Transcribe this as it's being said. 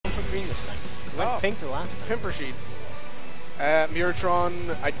green this time. He went pink the last time. Pimp Rashid. Muirtron,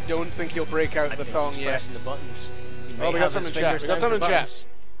 I don't think he'll break out the thong yet. Pressing the buttons. Oh, we got something in chat. We got something in chat.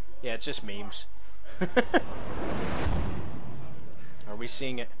 Yeah, it's just memes. Are we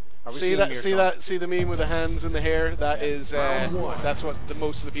seeing it? Are we see that? See the meme with the hands and the hair? That is. That's what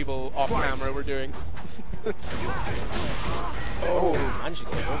most of the people off camera were doing. Oh, managed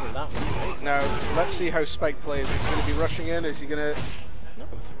to get over that one. Right? Now let's see how Spike plays. Is he going to be rushing in? Is he going to? No,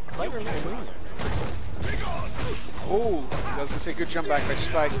 clever little move. Oh, I was going to say good jump back by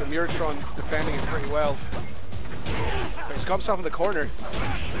Spike, but Muirtron's defending it pretty well. But he's got himself in the corner.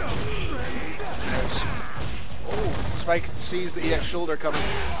 Oh, Spike sees the EX shoulder coming.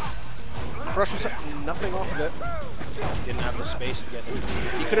 Crush himself. Nothing off of it. He didn't have the space to get it.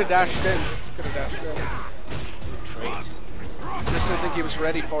 He could have dashed in. Trade. Just don't think he was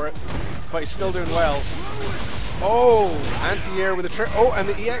ready for it. But he's still doing well. Oh, anti-air with a trick. Oh, and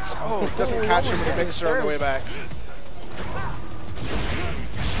the EX. Oh, doesn't catch him with a mixer on the way back.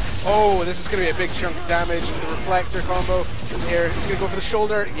 Oh, this is going to be a big chunk of damage. The reflector combo here. He's going to go for the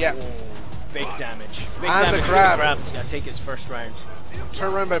shoulder. Yeah. Big damage. Big and damage. The grab. He's going to take his first round.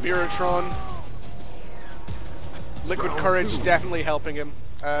 Turn around by Muirtron. Liquid Courage definitely helping him.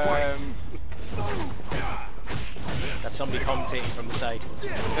 That's somebody commentating from the side.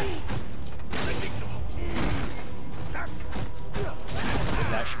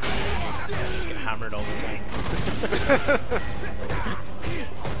 Just get hammered all the time.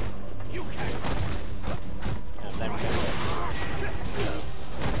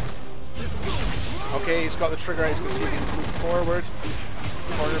 Okay, he's got the trigger. He's going to see if he can move forward.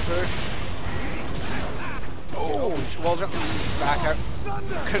 Corner push. Oh, wall jump. Back out.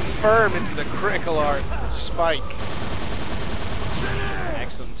 Confirm into the critical art. Spike.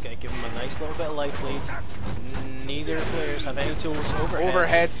 Excellent. It's going to give him a nice little bit of life lead. Neither players have any tools overhead.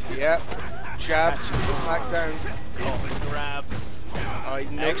 Overhead, yep. Jabs, back down. Grab.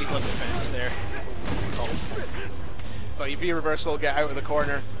 Excellent defense there. But V reversal, get out of the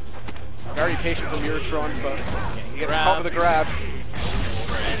corner. Very patient from Muirtron, but he gets caught with a grab.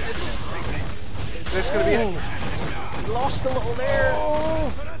 Is this going to be it? He lost a little there.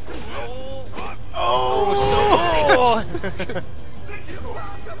 Oh, so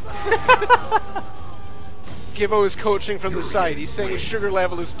Gibbo is coaching from the side. He's saying his sugar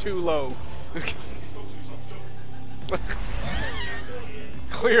level is too low.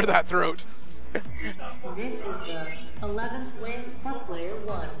 Clear that throat. This is the 11th win for player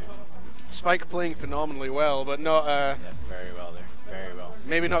 1. Spike playing phenomenally well, but not yeah, very well there. Very well.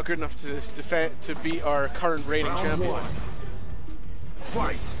 Maybe not good enough to defend to beat our current reigning champion.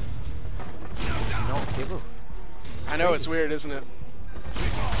 Fight. It's not Gibbo. I know, it's weird, isn't it?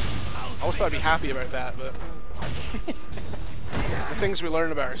 I always thought I'd be happy about that, but the things we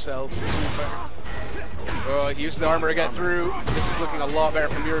learn about ourselves. Oh, he used the armor to get through. This is looking a lot better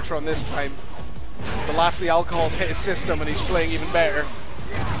from Muirtron this time. The last of the alcohol's hit his system and he's playing even better.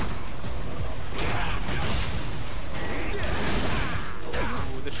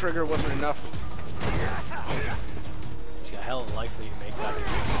 Ooh, the trigger wasn't enough. He's got a hell of a life lead to make that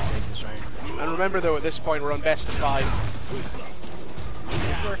take this round. And remember though, at this point we're on best of 5.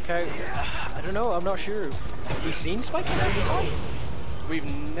 Work out. I don't know, I'm not sure. Have we seen Spike in best of 5? We've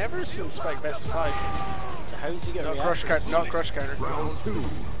never seen Spike best of 5. So how is he going to react? Not crush counter. Round 2.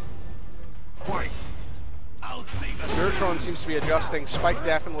 Fight. Muirtron seems to be adjusting. Spike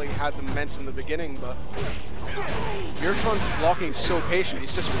definitely had the momentum in the beginning, but Muirtron's blocking so patient.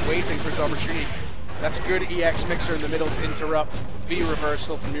 He's just waiting for his opportunity. That's a good EX mixer in the middle to interrupt. V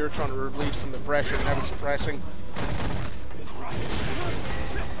reversal from Muirtron to relieve some of the pressure. Now he's suppressing.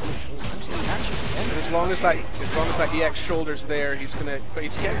 And as long as that EX shoulder's there, he's getting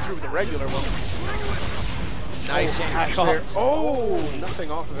through with the regular one. Nice catch there. Oh,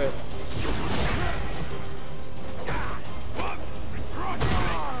 nothing off of it.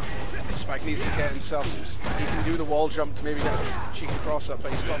 Spike needs to get himself he can do the wall jump to maybe get a cheeky cross up,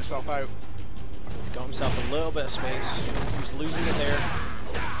 but he's got himself out. He's got himself a little bit of space. He's losing it there.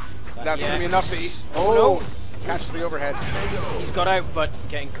 That's going to be enough to eat. Oh no! Catches the overhead. He's got out, but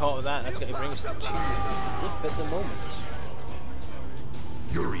getting caught with that, that's going to bring us to 2 zip at the moment.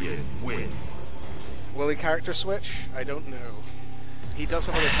 Urien wins. Will he character switch? I don't know. He does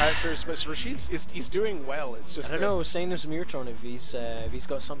have other characters, but Rashid's he's doing well. It's just I don't know. Saying there's Muirtron, if he's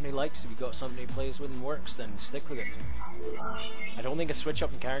got something he likes, if he's got something he plays with and works, then stick with it. I don't think a switch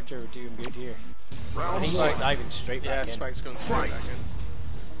up in character would do him good here. I think he's just diving straight back in. Yeah, Spike's going straight back in.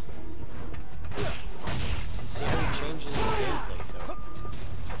 See how he changes his gameplay though.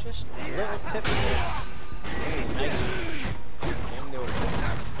 Just a little tip there. Nice push.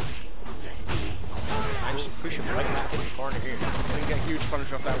 push him right back in the corner here. Didn't get a huge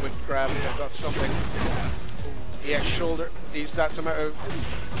punish off that whip grab, but got something. EX shoulder. He's that amount of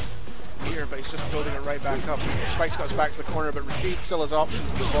here, but he's just building it right back up. Spike's got us back to the corner, but Rashid still has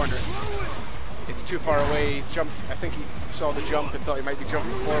options to the corner. It's too far away. He jumped. I think he saw the jump and thought he might be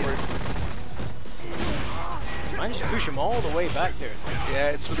jumping forward. Managed to push him all the way back there. Yeah,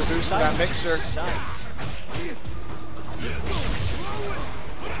 it's for the boost of that mixer.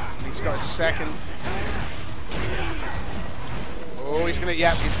 He's got a second. Oh, he's gonna.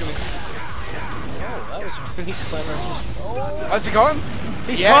 Yeah, he's gonna. Oh, that was really clever. Oh. Has he got him?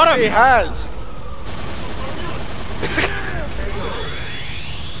 He's got him. He has.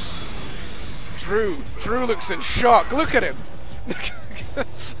 Drew looks in shock. Look at him.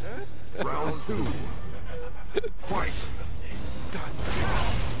 Round 2. Fight.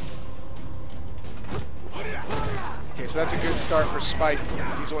 Okay, so that's a good start for Spike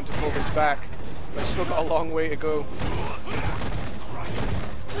if he's wanting to pull this back. But he's still got a long way to go.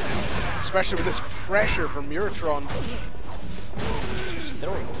 Especially with this pressure from Muirtron. Just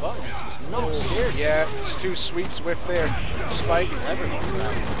throwing buttons. He's not scared. Yeah, it's 2 sweeps whiff there. Spike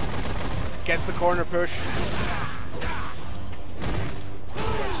gets the corner push.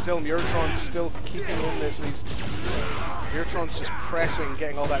 But still, Muirtron's still keeping in this. And Muirtron's just pressing,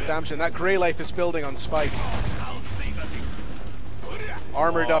 getting all that damage. And that grey life is building on Spike.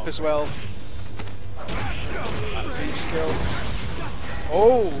 Armored up as well. Skill.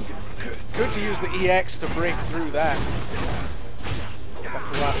 Oh, good to use the EX to break through that. That's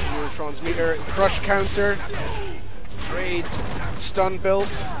the last of Muirtron's meter. Crush counter. Trade. Stun build.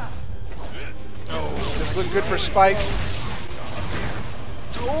 Oh, this is looking good for Spike.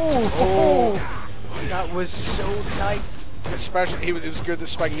 Oh, that was so tight. Especially, it was good that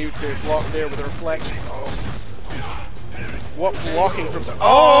Spike knew to block there with a reflection. Oh. What blocking from...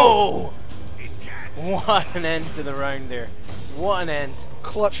 Oh! What an end to the round there. What an end.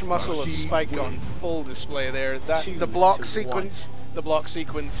 Clutch muscle of Spike on full display there. That the block sequence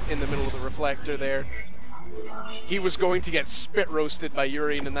in the middle of the reflector there. He was going to get spit roasted by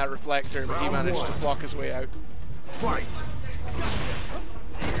Urien in that reflector, but he managed to block his way out. Fight.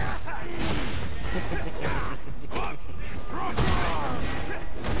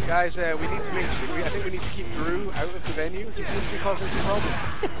 Guys, we need to make sure. I think we need to keep Drew out of the venue. He seems to be causing some problems.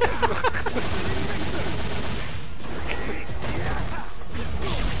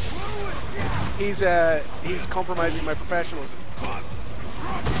 He's compromising my professionalism.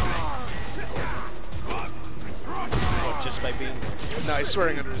 What, just by being... No, he's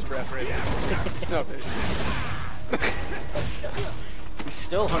swearing under his breath right now. It's not bad. He's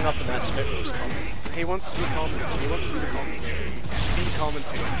still hung up in that spit roast comment. He wants to be commentator. He wants to be the commentator. Be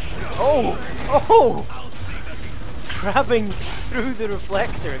commentator. Oh! Oh! Grabbing through the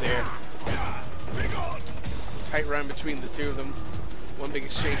reflector there. Tight round between the two of them. One big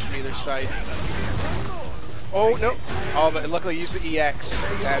exchange from either side. Oh, no. Oh, but luckily used the EX.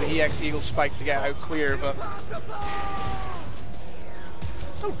 The EX Eagle Spike to get out clear, but...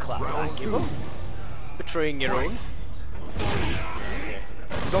 Don't clap back, Eagle. Betraying your own.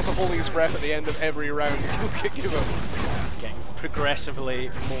 He's also holding his breath at the end of every round. Give him. Getting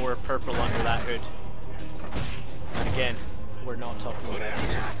progressively more purple under that hood. And again, we're not talking about that.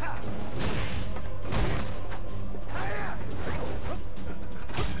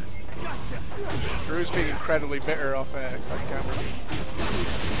 Drew's being incredibly bitter off camera.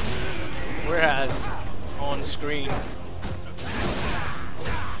 Whereas, on screen...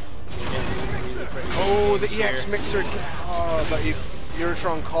 Oh, the EX mixer. Oh, but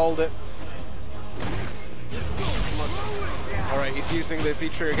Muirtron called it. Alright, he's using the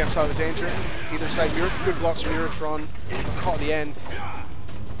V-trigger against out of danger. Either side, good blocks from Muirtron. Caught the end.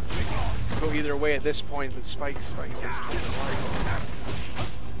 Go either way at this point, with Spike's fighting for his 20 life.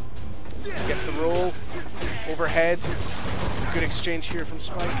 Gets the roll. Overhead. Good exchange here from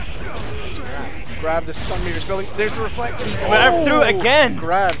Spike. Grab the stun meters building. There's the reflector. Grabbed through it again!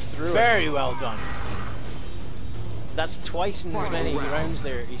 Grabbed through Very well done. That's twice in as many rounds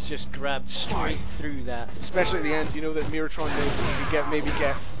there. He's just grabbed straight through that. Especially at the end, you know that Muirtron knows that he could maybe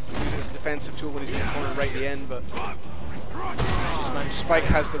get use it as a defensive tool when he's in the corner right at the end, but Spike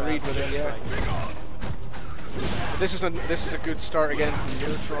has the read with it. Yeah. This is a good start again from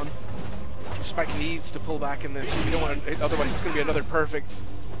Muirtron. Spike needs to pull back in this. You don't want to, otherwise it's going to be another perfect.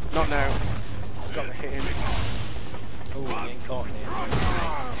 Not now. He's got the hit in. Oh, getting caught now.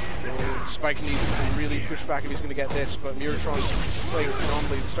 Spike needs to really push back if he's going to get this, but Muirtron's playing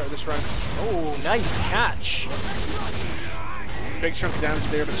phenomenally at the start of this round. Oh, nice catch! Big chunk of damage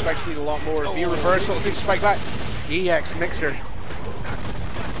there, but Spikes need a lot more. V reversal, keep Spike back. EX mixer.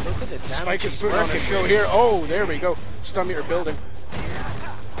 Look at the damage Spike is he's putting on a working show with. here. Oh, there we go. Stun meter building.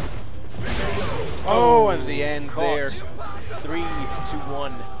 Oh, and the end Caught. there.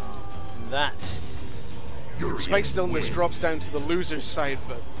 3-1. That. Spike stillness drops down to the loser's side,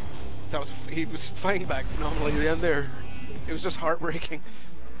 but that was he was fighting back phenomenally at the end there. It was just heartbreaking.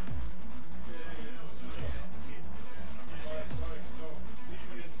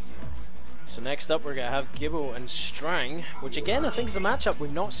 So next up we're going to have Gibbo and Strang, which again I think is a matchup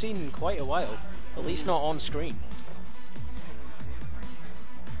we've not seen in quite a while, at least not on screen.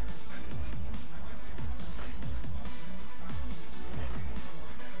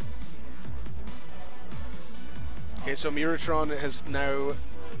 Okay, so Muirtron has now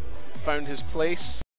found his place.